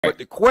But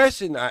the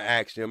question I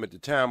asked him at the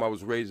time I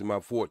was raising my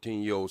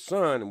 14-year-old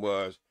son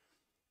was,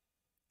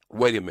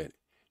 wait a minute,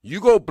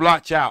 you go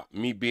blotch out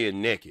me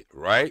being naked,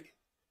 right?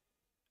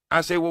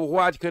 I say, well,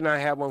 why couldn't I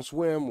have on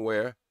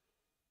swimwear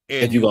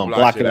and if you're you gonna block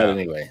block it out out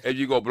anyway. If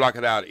you go block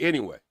it out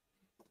anyway.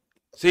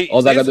 See, all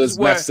I this gotta do is is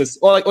where match this.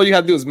 All you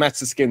have to do is match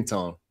the skin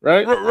tone,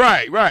 right?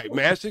 right,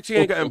 man.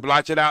 16 and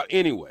blotch it out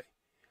anyway.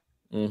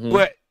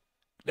 But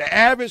the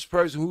average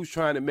person who's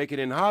trying to make it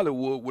in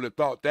Hollywood would have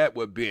thought that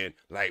would have been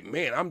like,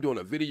 man, I'm doing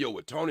a video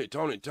with Tony,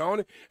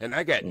 and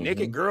I got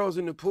naked girls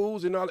in the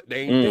pools and all that.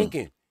 They ain't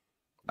thinking.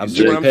 You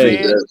see what I'm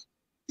saying?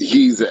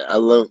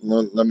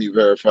 Let me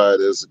verify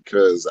this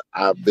because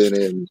I've been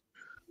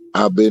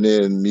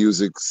in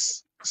music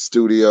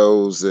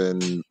studios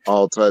and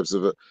all types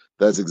of.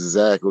 That's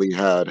exactly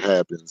how it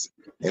happens,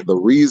 and the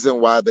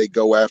reason why they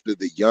go after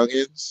the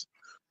youngins,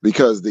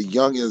 because the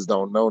youngins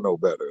don't know no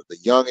better. The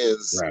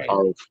youngins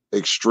are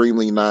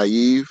extremely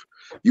naive.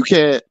 You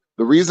can't.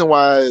 The reason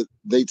why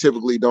they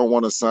typically don't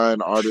want to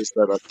sign artists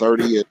that are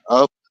 30 and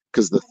up,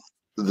 because the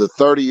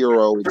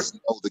 30-year-olds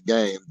know the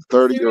game. The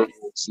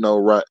 30-year-olds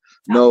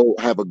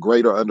have a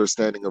greater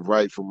understanding of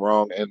right from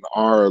wrong and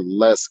are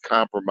less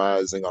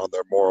compromising on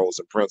their morals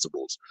and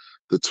principles.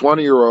 The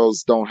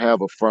 20-year-olds don't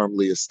have a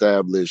firmly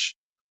established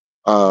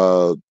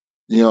idea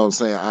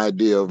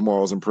of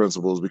morals and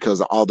principles, because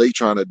all they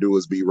trying to do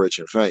is be rich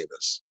and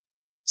famous.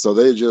 So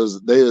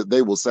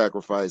they will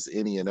sacrifice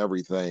any and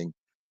everything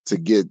to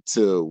get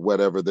to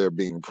whatever they're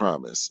being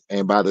promised.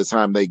 And by the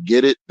time they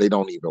get it, they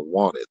don't even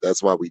want it.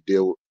 That's why we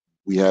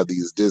have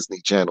these Disney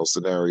Channel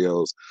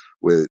scenarios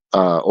with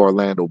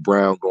Orlando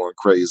Brown going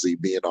crazy,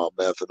 being on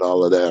meth and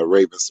all of that,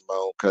 Raven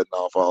Simone cutting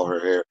off all her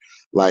hair.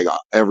 Like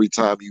every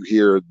time you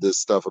hear this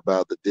stuff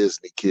about the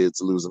Disney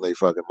kids losing their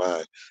fucking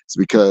mind, it's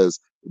because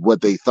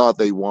what they thought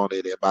they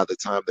wanted, and by the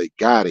time they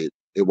got it,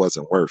 it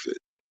wasn't worth it.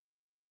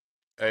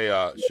 Hey,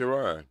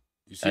 Sharon,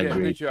 you see that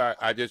picture?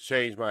 I just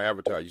changed my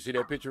avatar. You see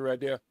that picture right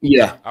there?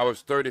 Yeah. I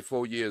was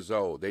 34 years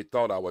old. They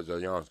thought I was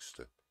a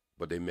youngster,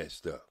 but they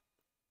messed up.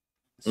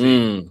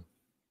 See?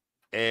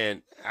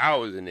 And I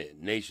was in the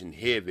nation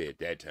heavy at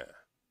that time.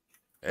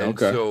 And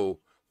so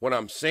what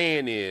I'm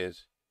saying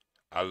is,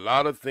 a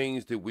lot of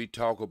things that we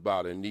talk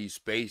about in these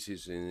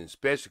spaces, and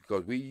especially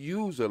because we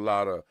use a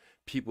lot of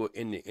people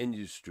in the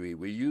industry,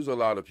 we use a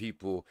lot of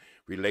people,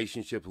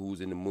 relationship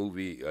who's in the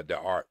movie, the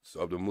arts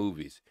of the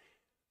movies.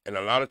 And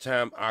a lot of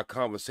time our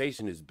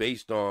conversation is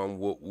based on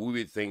what we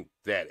would think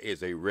that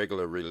is a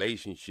regular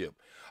relationship.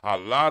 A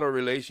lot of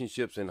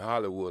relationships in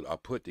Hollywood are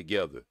put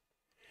together.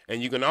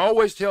 And you can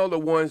always tell the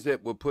ones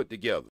that were put together.